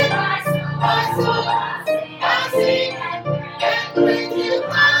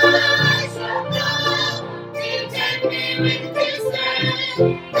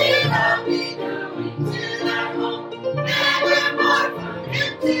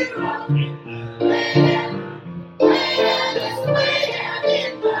Thank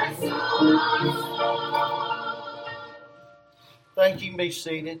you. You can be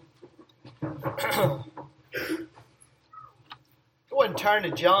seated. Go ahead and turn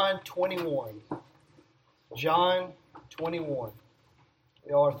to John 21. John 21.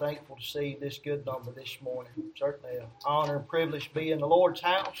 We are thankful to see this good number this morning. Certainly an honor and privilege to be in the Lord's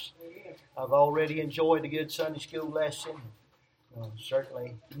house. I've already enjoyed a good Sunday school lesson.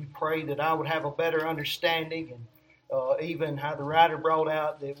 Certainly you pray that I would have a better understanding, and even how the writer brought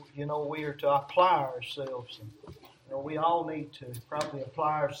out that, we are to apply ourselves. And, we all need to probably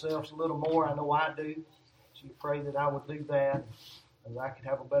apply ourselves a little more. I know I do. So you pray that I would do that, and I could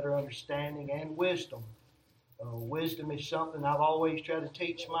have a better understanding and wisdom. Wisdom is something I've always tried to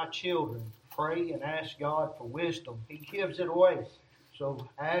teach my children. Pray and ask God for wisdom. He gives it away. So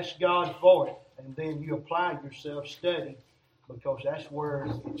ask God for it, and then you apply yourself, study, because that's where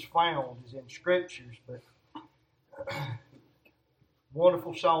it's found, is in Scriptures. But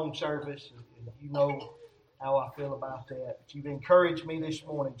wonderful song service, and you know how I feel about that. But you've encouraged me this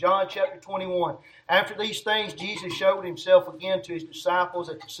morning. John chapter 21. After these things, Jesus showed himself again to his disciples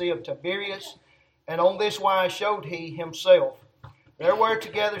at the Sea of Tiberias, and on this wise showed he himself. There were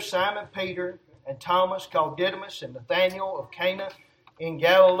together Simon Peter, and Thomas called Didymus, and Nathanael of Cana in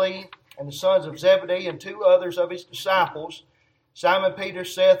Galilee, and the sons of Zebedee, and two others of his disciples. Simon Peter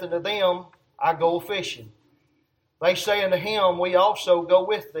saith unto them, I go fishing. They say unto him, We also go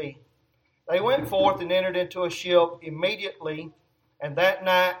with thee. They went forth and entered into a ship immediately, and that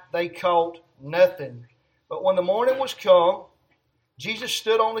night they caught nothing. But when the morning was come, Jesus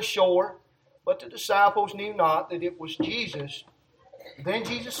stood on the shore, but the disciples knew not that it was Jesus. Then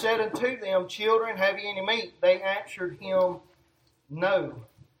Jesus said unto them, Children, have ye any meat? They answered him, No.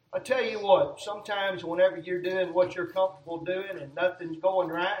 I tell you what, sometimes whenever you're doing what you're comfortable doing and nothing's going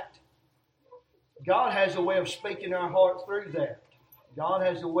right, God has a way of speaking our heart through that. God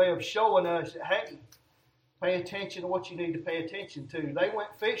has a way of showing us that, hey, pay attention to what you need to pay attention to. They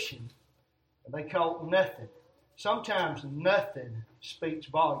went fishing, and they caught nothing. Sometimes nothing speaks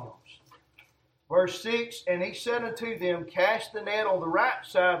volumes. Verse 6, And he said unto them, Cast the net on the right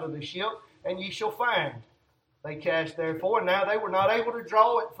side of the ship, and ye shall find. They cast therefore, and now they were not able to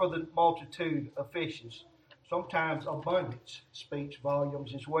draw it for the multitude of fishes. Sometimes abundance speaks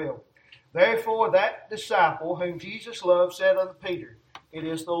volumes as well. Therefore that disciple whom Jesus loved said unto Peter, It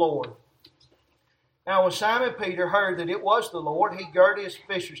is the Lord. Now when Simon Peter heard that it was the Lord, he girded his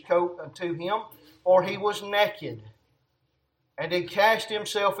fisher's coat unto him, for he was naked, and he cast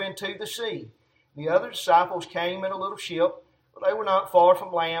himself into the sea. The other disciples came in a little ship, but they were not far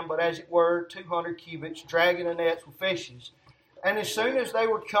from land, but as it were 200 cubits, dragging the nets with fishes. And as soon as they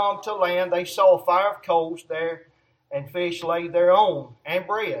were come to land, they saw a fire of coals there, and fish laid thereon, and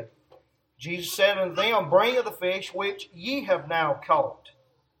bread. Jesus said unto them, Bring of the fish which ye have now caught.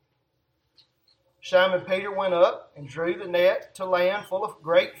 Simon Peter went up and drew the net to land full of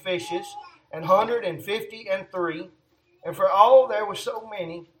great fishes, 153. And for all there were so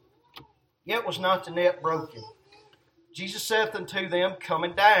many, yet was not the net broken. Jesus saith unto them, Come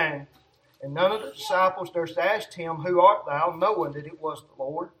and dine. And none of the disciples durst ask him, Who art thou? Knowing that it was the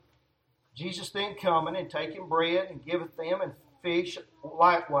Lord. Jesus then coming and taking bread and giveth them, and fish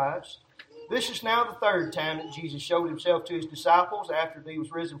likewise. This is now the third time that Jesus showed himself to his disciples after he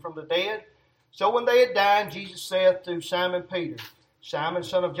was risen from the dead. So when they had dined, Jesus saith to Simon Peter, Simon,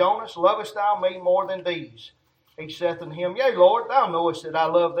 son of Jonas, lovest thou me more than these? He saith unto him, Yea, Lord, thou knowest that I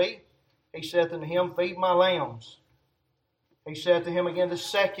love thee. He saith unto him, Feed my lambs. He saith to him again the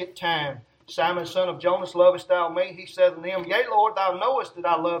second time, Simon, son of Jonas, lovest thou me? He saith unto him, Yea, Lord, thou knowest that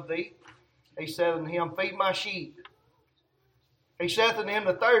I love thee. He saith unto him, Feed my sheep. He saith unto him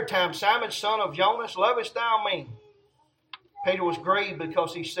the third time, Simon, son of Jonas, lovest thou me? Peter was grieved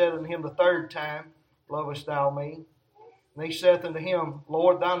because he said unto him the third time, Lovest thou me? And he saith unto him,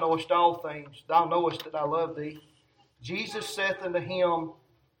 Lord, thou knowest all things. Thou knowest that I love thee. Jesus saith unto him,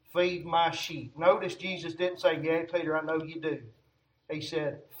 Feed my sheep. Notice Jesus didn't say, Yeah, Peter, I know you do. He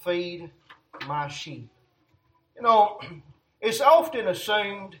said, Feed my sheep. It's often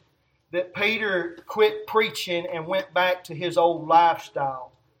assumed that Peter quit preaching and went back to his old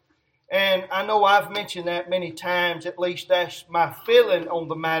lifestyle. And I know I've mentioned that many times, at least that's my feeling on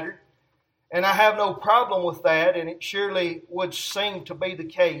the matter. And I have no problem with that, and it surely would seem to be the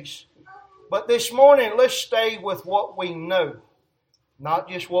case. But this morning, let's stay with what we know, not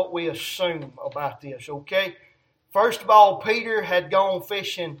just what we assume about this, okay? First of all, Peter had gone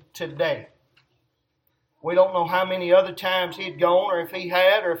fishing today. We don't know how many other times he'd gone, or if he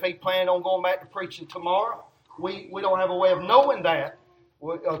had, or if he planned on going back to preaching tomorrow. We don't have a way of knowing that.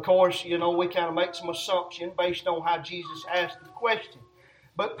 Of course, we kind of make some assumption based on how Jesus asked the question.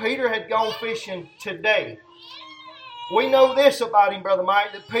 But Peter had gone fishing today. We know this about him, Brother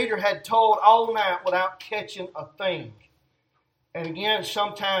Mike, that Peter had toiled all night without catching a thing. And again,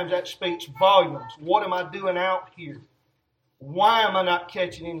 sometimes that speaks volumes. What am I doing out here? Why am I not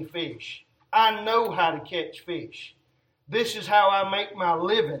catching any fish? I know how to catch fish. This is how I make my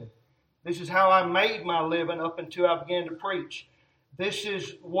living. This is how I made my living up until I began to preach. This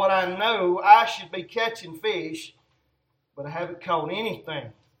is what I know. I should be catching fish, but I haven't caught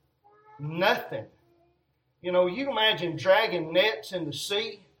anything. Nothing. You imagine dragging nets in the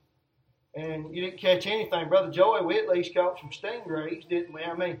sea and you didn't catch anything. Brother Joey, we at least caught some stingrays, didn't we?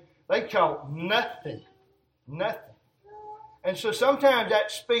 I mean, they caught nothing. Nothing. And so sometimes that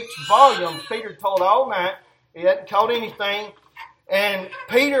speaks volumes. Peter told all night he hadn't caught anything. And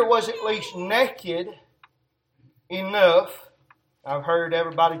Peter was at least naked enough. I've heard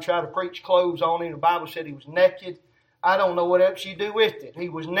everybody try to preach clothes on him. The Bible said he was naked. I don't know what else you do with it. He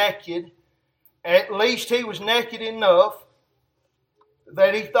was naked. At least he was naked enough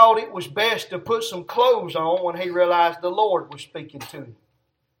that he thought it was best to put some clothes on when he realized the Lord was speaking to him.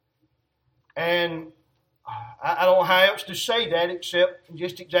 And I don't know how else to say that except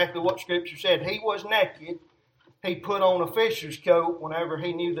just exactly what Scripture said. He was naked. He put on a fisher's coat whenever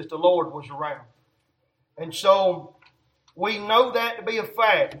he knew that the Lord was around. And so we know that to be a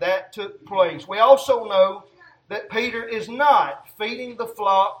fact. That took place. We also know that Peter is not feeding the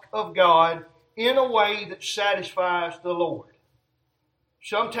flock of God in a way that satisfies the Lord.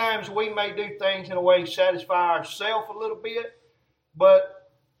 Sometimes we may do things in a way to satisfy ourselves a little bit, but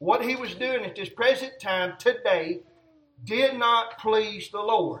what he was doing at this present time today did not please the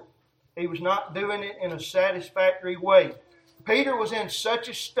Lord. He was not doing it in a satisfactory way. Peter was in such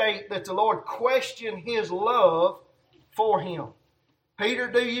a state that the Lord questioned his love for him.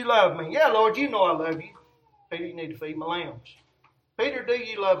 Peter, do you love me? Yeah, Lord, you know I love you. Peter, you need to feed my lambs. Peter, do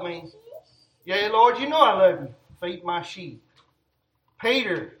you love me? Yeah, Lord, you know I love you. Feed my sheep.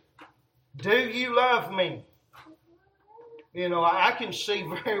 Peter, do you love me? I can see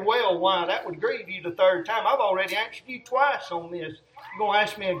very well why that would grieve you the third time. I've already answered you twice on this. You're going to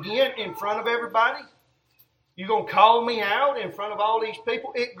ask me again in front of everybody? You're going to call me out in front of all these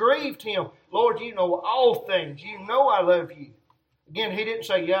people? It grieved him. Lord, you know all things. You know I love you. Again, he didn't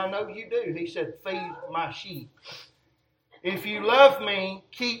say, yeah, I know you do. He said, feed my sheep. If you love me,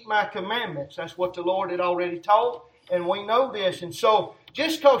 keep my commandments. That's what the Lord had already taught, and we know this. And so,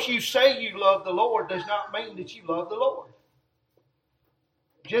 just because you say you love the Lord does not mean that you love the Lord.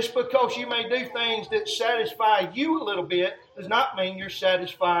 Just because you may do things that satisfy you a little bit does not mean you're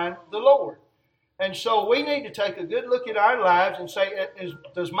satisfying the Lord. And so we need to take a good look at our lives and say,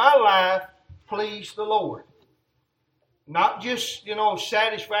 does my life please the Lord? Not just,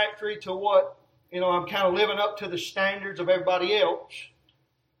 satisfactory to what, I'm kind of living up to the standards of everybody else.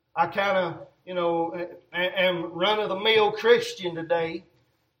 I kind of, am run-of-the-mill Christian today.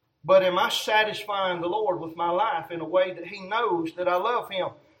 But am I satisfying the Lord with my life in a way that He knows that I love Him?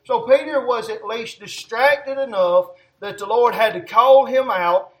 So Peter was at least distracted enough that the Lord had to call him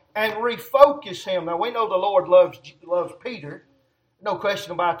out and refocus him. Now we know the Lord loves Peter. No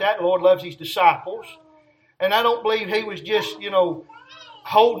question about that. The Lord loves His disciples. And I don't believe He was just,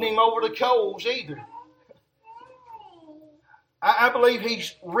 holding him over the coals either. I believe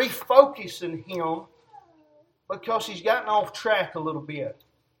He's refocusing him because he's gotten off track a little bit.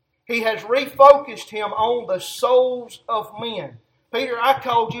 He has refocused him on the souls of men. Peter, I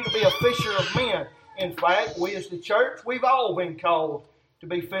called you to be a fisher of men. In fact, we as the church, we've all been called to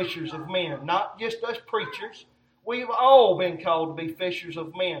be fishers of men. Not just us preachers. We've all been called to be fishers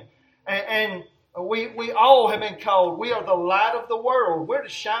of men. And we all have been called. We are the light of the world. We're to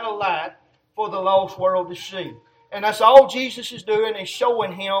shine a light for the lost world to see. And that's all Jesus is doing, is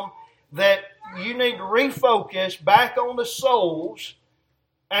showing him that you need to refocus back on the souls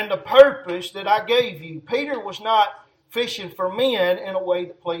and the purpose that I gave you. Peter was not fishing for men in a way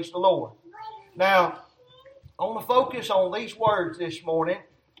that pleased the Lord. Now, I want to focus on these words this morning.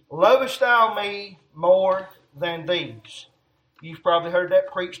 Lovest thou me more than these? You've probably heard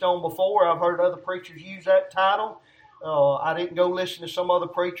that preached on before. I've heard other preachers use that title. I didn't go listen to some other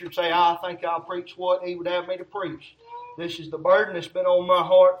preacher and say, I think I'll preach what he would have me to preach. This is the burden that's been on my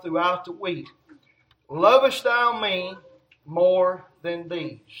heart throughout the week. Lovest thou me more than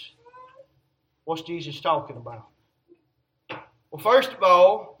these? What's Jesus talking about? Well, first of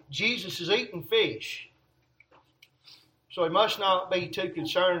all, Jesus is eating fish. So He must not be too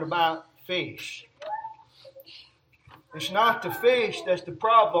concerned about fish. It's not the fish that's the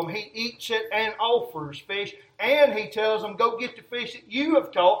problem. He eats it and offers fish And he tells them, go get the fish that you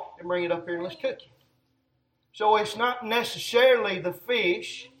have caught and bring it up here and let's cook it. So it's not necessarily the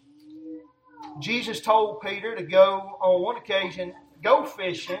fish. Jesus told Peter to go, on one occasion, go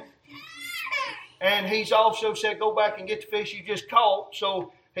fishing. And he's also said, go back and get the fish you just caught.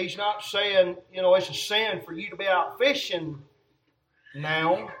 So he's not saying, it's a sin for you to be out fishing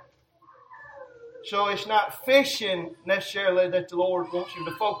now. So it's not fishing necessarily that the Lord wants you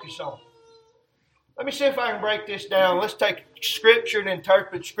to focus on. Let me see if I can break this down. Let's take Scripture and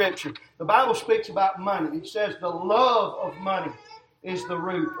interpret Scripture. The Bible speaks about money. It says the love of money is the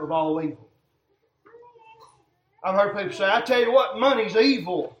root of all evil. I've heard people say, I tell you what, money's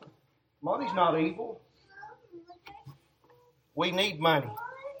evil. Money's not evil. We need money.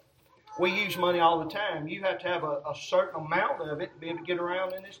 We use money all the time. You have to have a certain amount of it to be able to get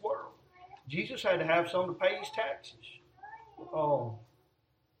around in this world. Jesus had to have some to pay his taxes.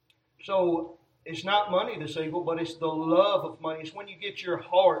 So it's not money that's evil, but it's the love of money. It's when you get your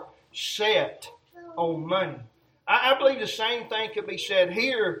heart set on money. I believe the same thing could be said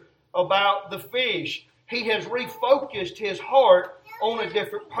here about the fish. He has refocused his heart on a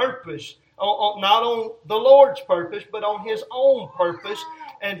different purpose. Not on the Lord's purpose, but on his own purpose.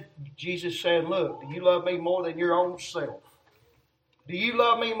 And Jesus said, look, do you love me more than your own self? Do you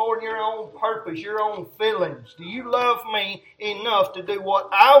love me more than your own purpose, your own feelings? Do you love me enough to do what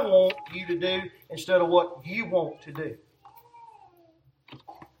I want you to do instead of what you want to do?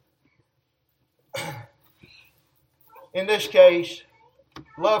 In this case,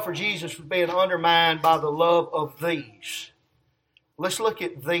 love for Jesus was being undermined by the love of these. Let's look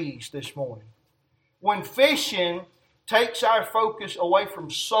at these this morning. When fishing takes our focus away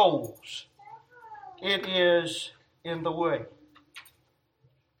from souls, it is in the way.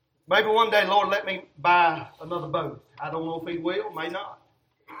 Maybe one day, Lord, let me buy another boat. I don't know if He will, may not.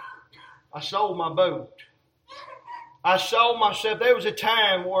 I sold my boat. I saw myself. There was a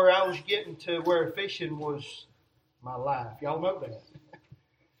time where I was getting to where fishing was my life. Y'all know that.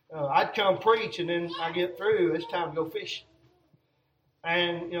 I'd come preach and then I get through. It's time to go fishing.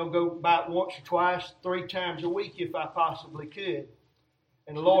 And, go about once or twice, 3 times a week if I possibly could.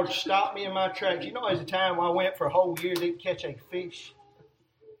 And the Lord stopped me in my tracks. There's a time when I went for a whole year and didn't catch a fish.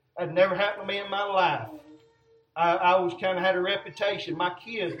 That never happened to me in my life. I was kind of had a reputation. My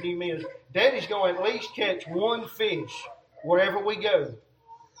kids knew me as, Daddy's going to at least catch one fish wherever we go.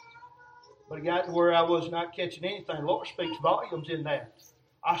 But it got to where I was not catching anything. The Lord speaks volumes in that.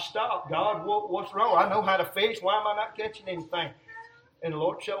 I stopped. God, what's wrong? I know how to fish. Why am I not catching anything? And the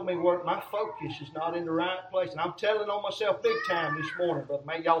Lord showed me where my focus is not in the right place. And I'm telling on myself big time this morning, but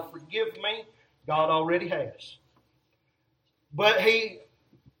may y'all forgive me. God already has. But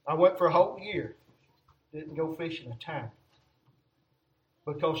I went for a whole year. Didn't go fishing a time.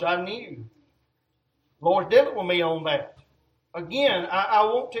 Because I knew. Lord dealing with me on that. Again, I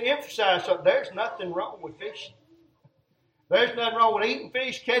want to emphasize something. There's nothing wrong with fishing. There's nothing wrong with eating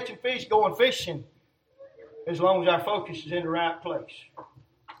fish, catching fish, going fishing, as long as our focus is in the right place.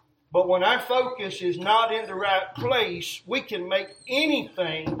 But when our focus is not in the right place, we can make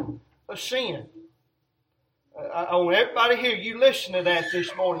anything a sin. I want everybody here, you listen to that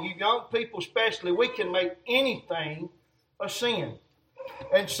this morning. You young people especially, we can make anything a sin.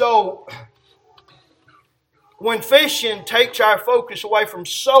 And so, when fishing takes our focus away from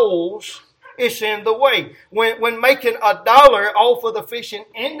souls, it's in the way. When making $1 off of the fishing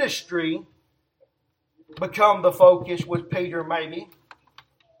industry become the focus with Peter maybe,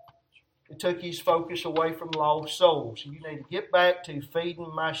 it took his focus away from lost souls. You need to get back to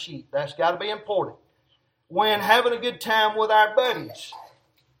feeding my sheep. That's got to be important. When having a good time with our buddies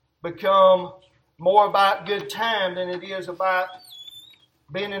become more about good time than it is about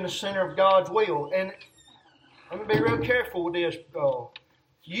being in the center of God's will. And let me be real careful with this.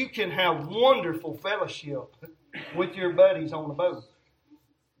 You can have wonderful fellowship with your buddies on the boat.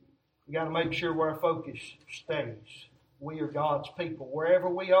 You got to make sure where our focus stays. We are God's people, wherever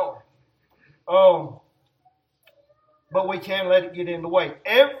we are. But we can't let it get in the way.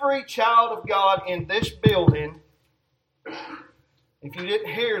 Every child of God in this building, if you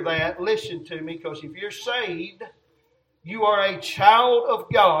didn't hear that, listen to me, because if you're saved, you are a child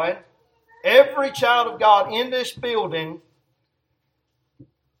of God. Every child of God in this building,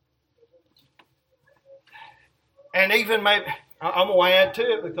 and even maybe, I'm going to add to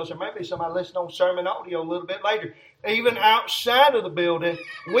it because there may be somebody listening on sermon audio a little bit later. Even outside of the building,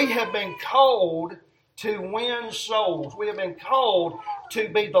 we have been called to win souls. We have been called to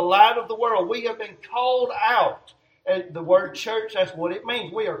be the light of the world. We have been called out. The word church, that's what it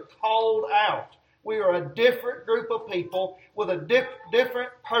means. We are called out. We are a different group of people with a different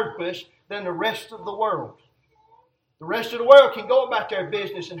purpose than the rest of the world. The rest of the world can go about their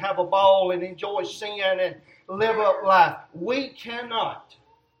business and have a ball and enjoy sin and live up life. We cannot.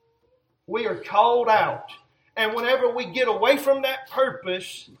 We are called out. And whenever we get away from that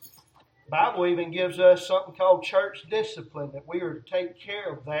purpose, the Bible even gives us something called church discipline, that we are to take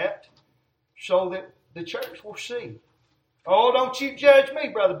care of that so that the church will see. Oh, don't you judge me,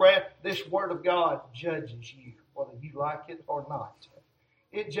 Brother Brad. This Word of God judges you, whether you like it or not.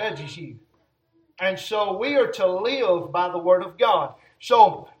 It judges you. And so we are to live by the Word of God.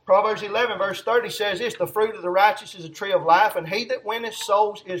 So Proverbs 11 verse 30 says this, the fruit of the righteous is a tree of life, and he that winneth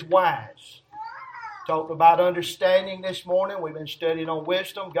souls is wise. Talked about understanding this morning. We've been studying on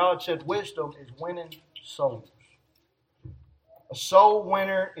wisdom. God said wisdom is winning souls. A soul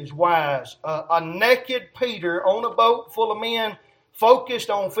winner is wise. A naked Peter on a boat full of men focused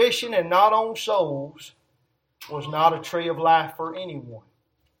on fishing and not on souls was not a tree of life for anyone.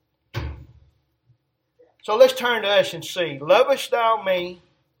 So let's turn to us and see. Lovest thou me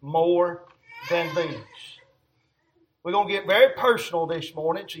more than these? We're going to get very personal this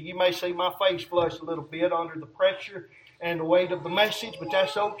morning, so you may see my face flush a little bit under the pressure and the weight of the message, but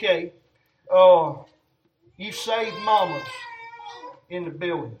that's okay. You saved mamas in the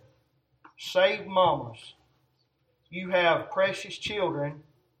building. Saved mamas. You have precious children,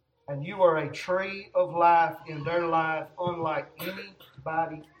 and you are a tree of life in their life unlike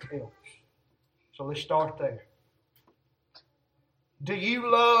anybody else. So let's start there. Do you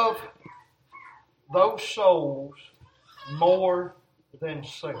love those souls more than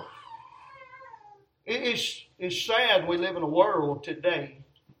self? It's sad we live in a world today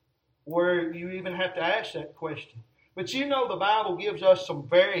where you even have to ask that question. But you know the Bible gives us some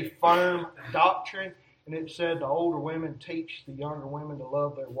very firm doctrine, and it said the older women teach the younger women to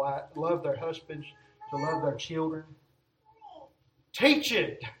love their husbands, to love their children. Teach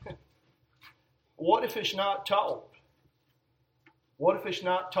it. What if it's not taught? What if it's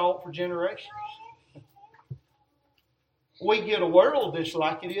not taught for generations? We get a world that's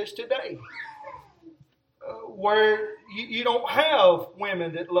like it is today, where you don't have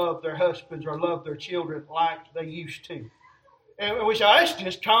women that love their husbands or love their children like they used to. And which that's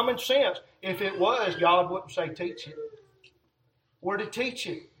just common sense. If it was, God wouldn't say teach it. We're to teach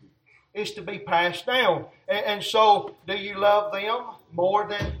it. It's to be passed down. And so, do you love them more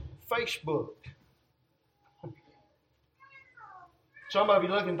than Facebook? Some of you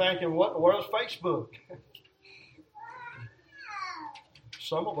looking thinking, what in the world's Facebook?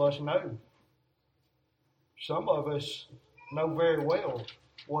 Some of us know. Some of us know very well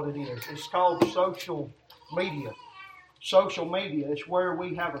what it is. It's called social media. Social media is where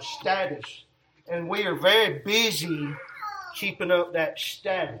we have a status, and we are very busy keeping up that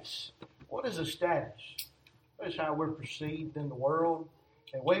status. What is a status? That's how we're perceived in the world.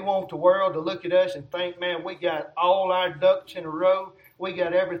 And we want the world to look at us and think, man, we got all our ducks in a row. We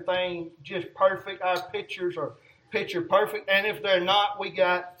got everything just perfect. Our pictures are picture perfect. And if they're not, we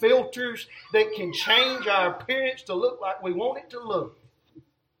got filters that can change our appearance to look like we want it to look.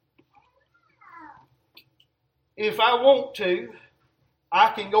 If I want to, I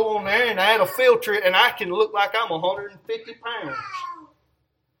can go on there and add a filter and I can look like I'm 150 pounds.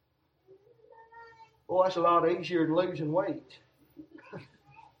 Well, that's a lot easier than losing weight.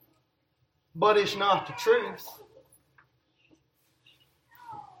 But it's not the truth.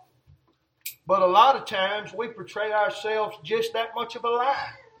 But a lot of times we portray ourselves just that much of a lie.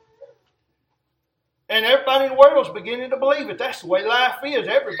 And everybody in the world is beginning to believe it. That's the way life is.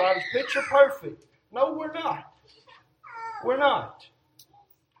 Everybody's picture perfect. No, we're not. We're not.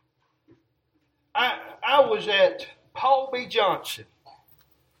 I was at Paul B. Johnson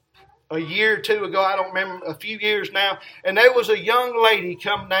a year or two ago. I don't remember, a few years now. And there was a young lady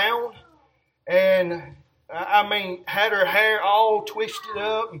come down and, had her hair all twisted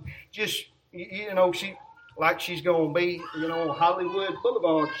up and just, she like she's going to be, on Hollywood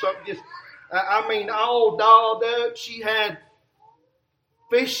Boulevard or something. Just, all dolled up. She had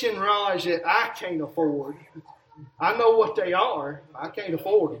fishing rods that I can't afford. I know what they are. I can't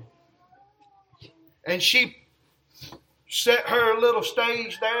afford them. And she set her little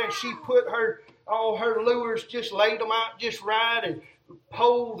stage there, and she put all her lures, just laid them out just right, and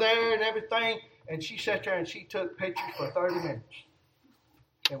pole there and everything. And she sat there and she took pictures for 30 minutes.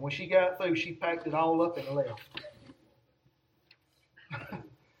 And when she got through, she packed it all up and left.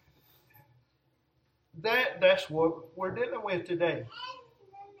 That's what we're dealing with today.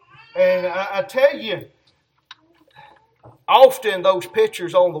 And I tell you, often those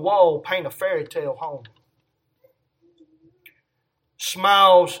pictures on the wall paint a fairy tale home.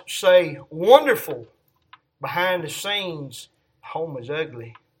 Smiles say wonderful. Behind the scenes, home is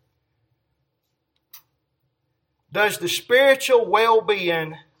ugly. Does the spiritual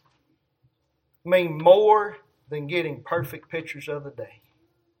well-being mean more than getting perfect pictures of the day?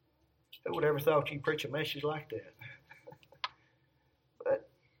 Who would ever thought you'd preach a message like that? But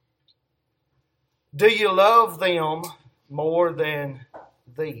do you love them more than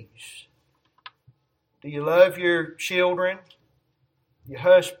these? Do you love your children, your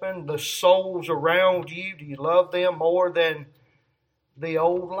husband, the souls around you? Do you love them more than the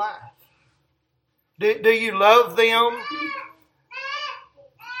old life? Do you love them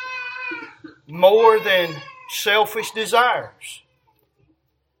more than selfish desires?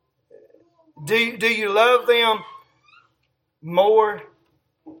 Do you love them more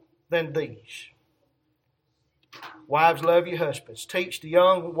than these? Wives, love your husbands. Teach the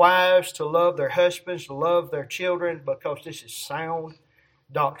young wives to love their husbands, to love their children, because this is sound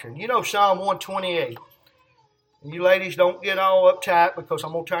doctrine. You know Psalm 128. And you ladies don't get all uptight, because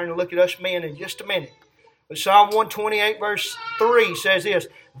I'm going to turn and look at us men in just a minute. But Psalm 128 verse 3 says this,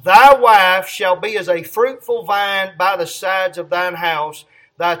 Thy wife shall be as a fruitful vine by the sides of thine house,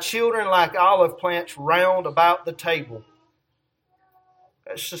 thy children like olive plants round about the table.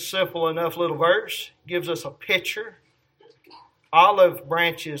 That's a simple enough little verse. Gives us a picture. Olive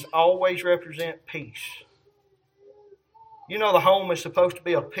branches always represent peace. You know the home is supposed to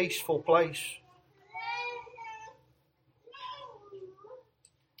be a peaceful place.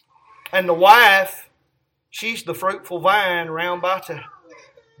 And the wife, she's the fruitful vine round about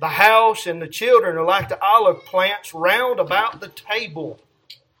the house, and the children are like the olive plants round about the table.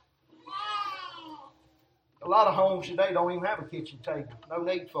 A lot of homes today don't even have a kitchen table. No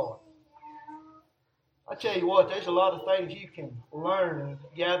need for it. I tell you what, there's a lot of things you can learn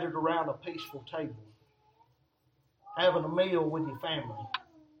gathered around a peaceful table. Having a meal with your family.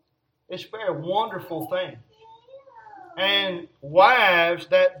 It's a very wonderful thing. And wives,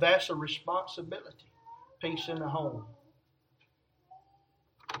 that's a responsibility. Peace in the home.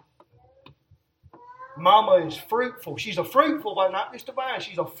 Mama is fruitful. She's a fruitful vine, not just a vine.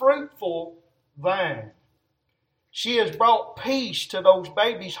 She's a fruitful vine. She has brought peace to those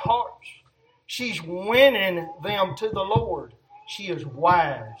babies' hearts. She's winning them to the Lord. She is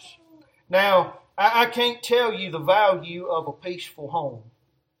wise. Now, I can't tell you the value of a peaceful home.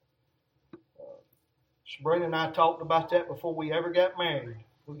 Sabrina and I talked about that before we ever got married.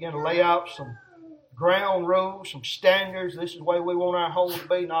 We began to lay out some ground rules, some standards. This is the way we want our home to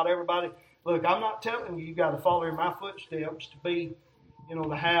be. Not everybody. Look, I'm not telling you got to follow in my footsteps to be, to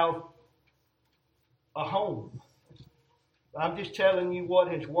have a home. I'm just telling you what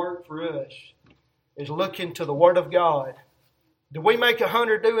has worked for us is looking to the Word of God. Did we make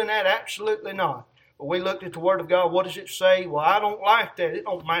 100 doing that? Absolutely not. But we looked at the Word of God. What does it say? Well, I don't like that. It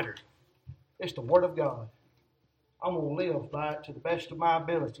don't matter. It's the Word of God. I'm going to live by it to the best of my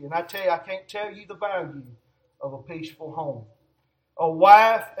ability. And I tell you, I can't tell you the value of a peaceful home. A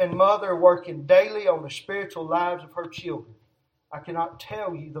wife and mother working daily on the spiritual lives of her children. I cannot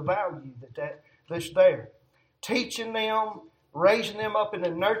tell you the value that's there. Teaching them, raising them up in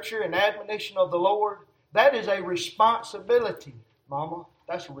the nurture and admonition of the Lord, that is a responsibility, Mama.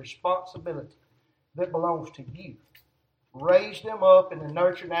 That's a responsibility that belongs to you. Raise them up in the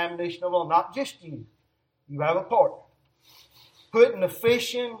nurture and admonition of the Lord, not just you. You have a part. Putting the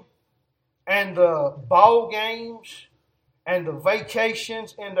fishing and the ball games and the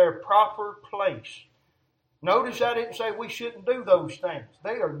vacations in their proper place. Notice I didn't say we shouldn't do those things.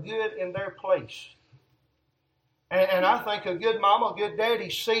 They are good in their place. And I think a good mama, a good daddy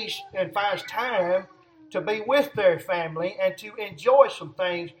sees and finds time to be with their family and to enjoy some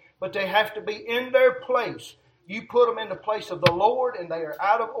things, but they have to be in their place. You put them in the place of the Lord and they are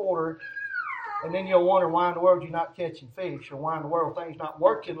out of order, and then you'll wonder why in the world you're not catching fish, or why in the world things not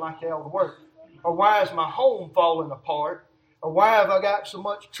working like they ought to work, or why is my home falling apart, or why have I got so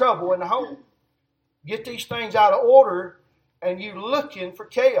much trouble in the home. Get these things out of order and you're looking for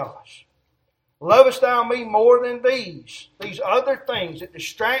chaos. Lovest thou me more than these other things that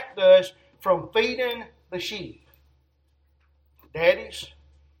distract us from feeding the sheep? Daddies,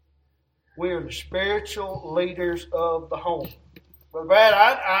 we are the spiritual leaders of the home. Brother Brad,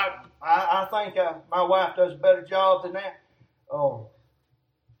 I think my wife does a better job than that. Oh,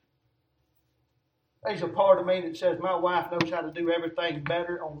 there's a part of me that says my wife knows how to do everything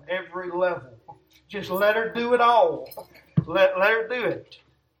better on every level. Just let her do it all. Let her do it.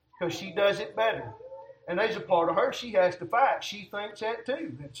 Because she does it better. And there's a part of her she has to fight. She thinks that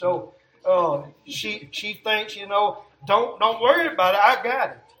too. And so she thinks, don't worry about it, I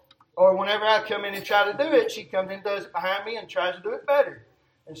got it. Or whenever I come in and try to do it, she comes in and does it behind me and tries to do it better.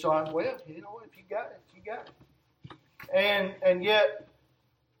 And so I, well, if you got it, you got it. And yet,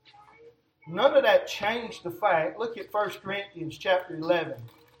 none of that changed the fact. Look at 1 Corinthians chapter 11.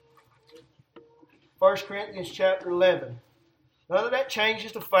 1 Corinthians chapter 11. None of that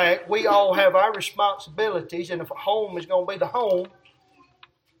changes the fact we all have our responsibilities, and if a home is going to be the home,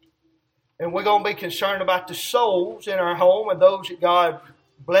 and we're going to be concerned about the souls in our home and those that God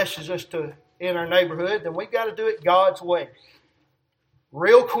blesses us to in our neighborhood, then we've got to do it God's way.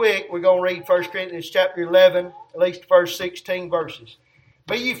 Real quick, we're going to read 1 Corinthians chapter 11, at least the first 16 verses.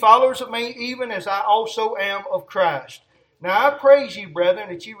 Be ye followers of me, even as I also am of Christ. Now I praise you, brethren,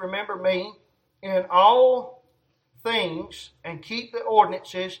 that you remember me in all things, and keep the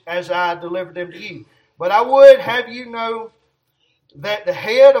ordinances as I delivered them to you. But I would have you know that the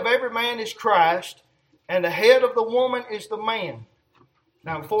head of every man is Christ, and the head of the woman is the man.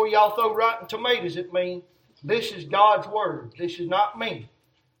 Now, before y'all throw rotten tomatoes at me, this is God's word. This is not me.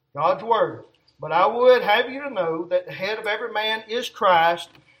 God's word. But I would have you to know that the head of every man is Christ,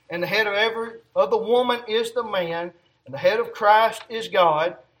 and the head of the woman is the man, and the head of Christ is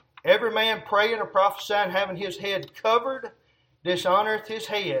God. Every man praying or prophesying, having his head covered, dishonoreth his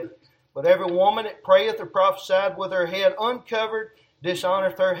head. But every woman that prayeth or prophesieth with her head uncovered,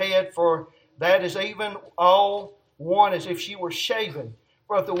 dishonoreth her head, for that is even all one as if she were shaven.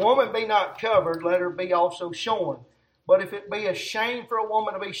 For if the woman be not covered, let her be also shorn. But if it be a shame for a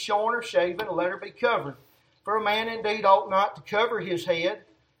woman to be shorn or shaven, let her be covered. For a man indeed ought not to cover his head,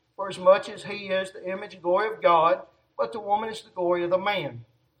 for as much as he is the image and glory of God, but the woman is the glory of the man.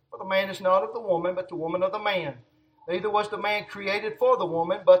 For the man is not of the woman, but the woman of the man. Neither was the man created for the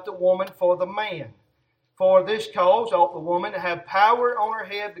woman, but the woman for the man. For this cause ought the woman to have power on her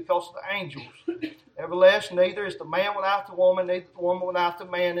head because of the angels. Nevertheless, neither is the man without the woman, neither the woman without the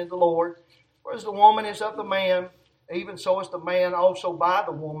man in the Lord. For as the woman is of the man, even so is the man also by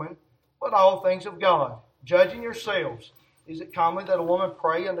the woman, but all things of God. Judging yourselves, is it comely that a woman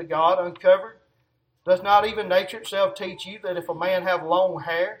pray unto God uncovered? Does not even nature itself teach you that if a man have long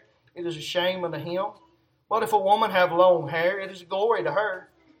hair, it is a shame unto him? But if a woman have long hair, it is a glory to her,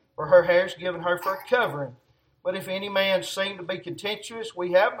 for her hair is given her for a covering. But if any man seem to be contentious,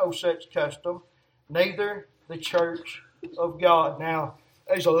 we have no such custom, neither the church of God. Now,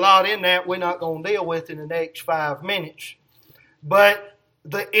 there's a lot in that we're not going to deal with in the next 5 minutes. But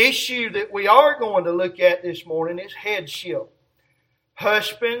the issue that we are going to look at this morning is headship.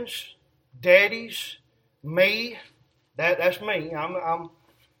 Husbands, daddies, me, that's me. I'm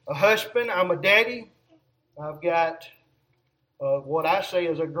a husband, I'm a daddy. I've got what I say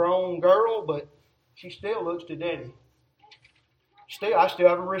is a grown girl, but she still looks to daddy. I still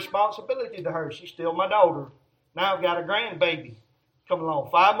have a responsibility to her. She's still my daughter. Now I've got a grandbaby coming along,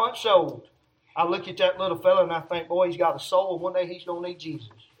 5 months old. I look at that little fella and I think, boy, he's got a soul. One day he's going to need Jesus.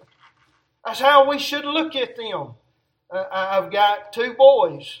 That's how we should look at them. I've got 2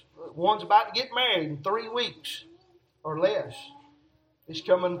 boys. One's about to get married in 3 weeks or less. He's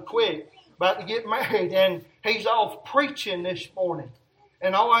coming quick, about to get married, and he's off preaching this morning.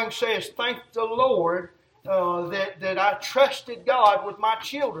 And all I can say is thank the Lord that I trusted God with my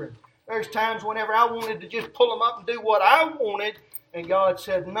children. There's times whenever I wanted to just pull them up and do what I wanted, and God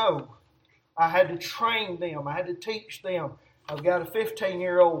said no. I had to train them. I had to teach them. I've got a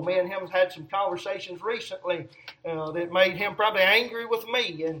 15-year-old. Me and him had some conversations recently that made him probably angry with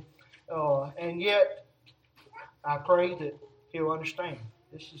me, and yet I pray that he'll understand.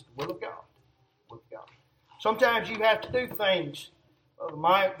 This is the will of God. Will of God. Sometimes you have to do things,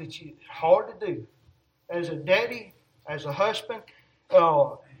 Mike, that it's hard to do. As a daddy, as a husband,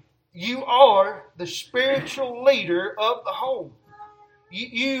 you are the spiritual leader of the home.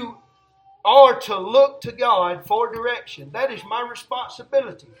 You are to look to God for direction. That is my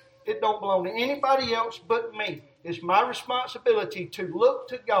responsibility. It don't belong to anybody else but me. It's my responsibility to look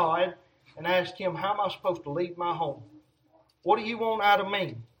to God and ask Him, how am I supposed to lead my home? What do you want out of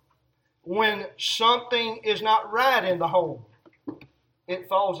me? When something is not right in the home, it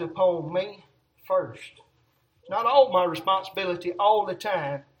falls upon me first. It's not all my responsibility all the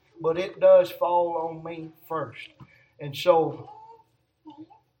time, but it does fall on me first. And so,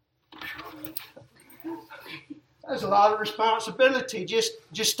 that's a lot of responsibility just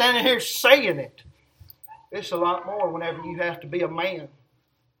standing here saying it. It's a lot more whenever you have to be a man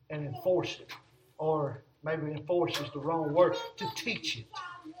and enforce it. Or maybe enforce is the wrong word. To teach it.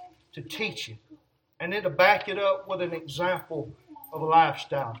 To teach it. And then to back it up with an example of a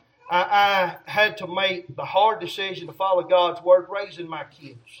lifestyle. I had to make the hard decision to follow God's word raising my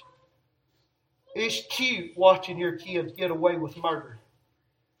kids. It's cute watching your kids get away with murder.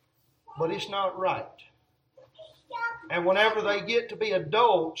 But it's not right. And whenever they get to be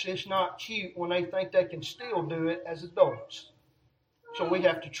adults, it's not cute when they think they can still do it as adults. So we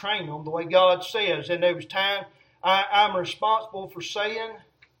have to train them the way God says. And there was time I'm responsible for saying,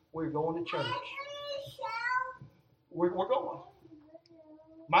 we're going to church. We're going.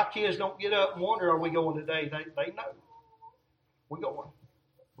 My kids don't get up and wonder, are we going today? They know. We're going.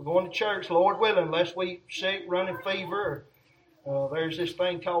 We're going to church, Lord willing, unless we sick, running fever. There's this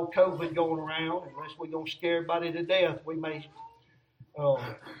thing called COVID going around. Unless we're going to scare everybody to death, we may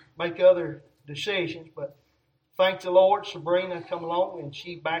make other decisions. But thank the Lord, Sabrina come along and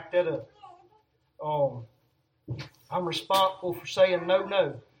she backed that up. I'm responsible for saying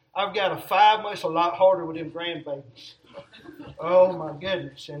no. I've got a 5-month, it's a lot harder with them grandbabies. Oh my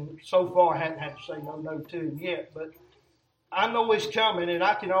goodness. And so far I haven't had to say no to him yet. But I know it's coming, and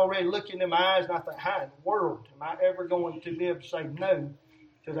I can already look in them eyes and I think, how in the world am I ever going to be able to say no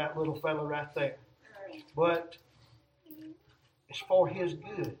to that little fellow right there? But it's for his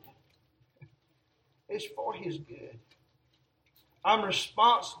good. It's for his good. I'm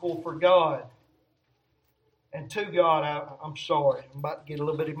responsible for God. And to God, I'm sorry, I'm about to get a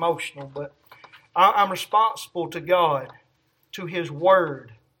little bit emotional, but I'm responsible to God, to His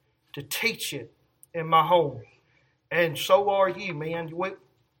Word, to teach it in my home. And so are you, man.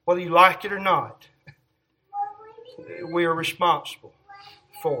 Whether you like it or not, we are responsible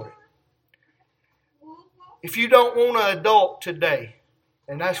for it. If you don't want an adult today,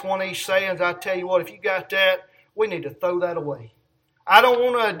 and that's one of these sayings, I tell you what, if you got that, we need to throw that away. I don't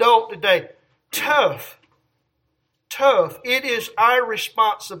want an adult today. Tough. It is our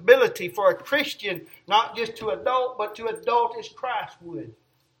responsibility for a Christian, not just to adult, but to adult as Christ would.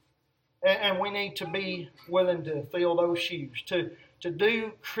 And we need to be willing to fill those shoes, to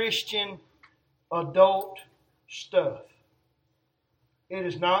do Christian adult stuff. It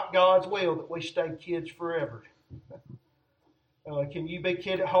is not God's will that we stay kids forever. Can you be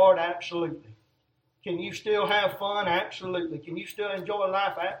kid at heart? Absolutely. Can you still have fun? Absolutely. Can you still enjoy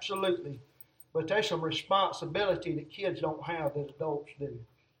life? Absolutely. But there's some responsibility that kids don't have that adults do.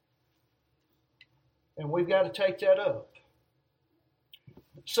 And we've got to take that up.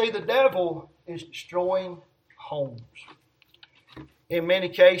 See, the devil is destroying homes. In many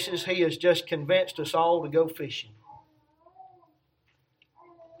cases, he has just convinced us all to go fishing.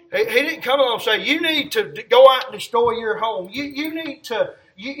 He didn't come along and say, you need to go out and destroy your home. You need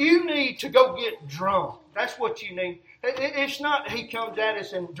to go get drunk. That's what you need. It's not he comes at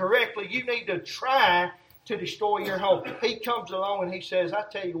us and directly, you need to try to destroy your home. He comes along and he says, I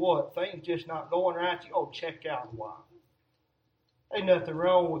tell you what, things just not going right. You ought to check out a while. There's nothing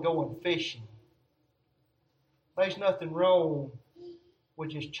wrong with going fishing. There's nothing wrong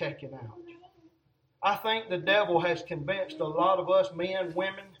with just checking out. I think the devil has convinced a lot of us, men,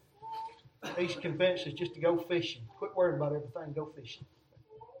 women, he's convinced us just to go fishing. Quit worrying about everything, go fishing.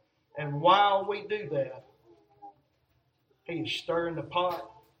 And while we do that, he's stirring the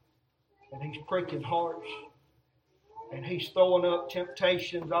pot, and he's pricking hearts, and he's throwing up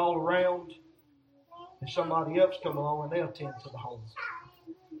temptations all around, and somebody else come along and they'll tend to the home.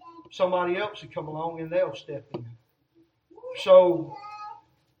 Somebody else will come along and they'll step in. So,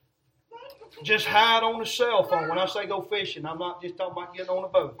 just hide on the cell phone. When I say go fishing, I'm not just talking about getting on a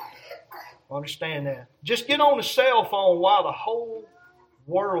boat. Understand that. Just get on the cell phone while the whole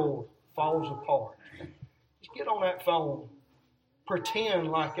world falls apart. Just get on that phone. Pretend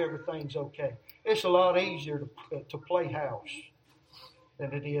like everything's okay. It's a lot easier to play house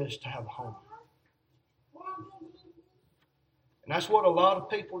than it is to have a home. And that's what a lot of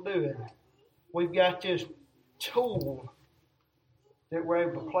people do. We've got this tool that we're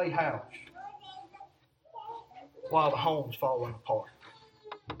able to play house while the home's falling apart.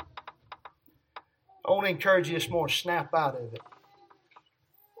 I want to encourage you this morning, snap out of it.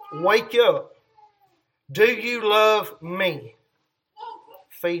 Wake up. Do you love me?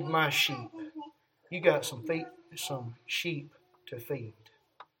 Feed my sheep. You got some sheep to feed.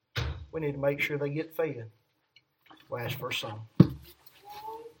 We need to make sure they get fed. We'll ask for a song.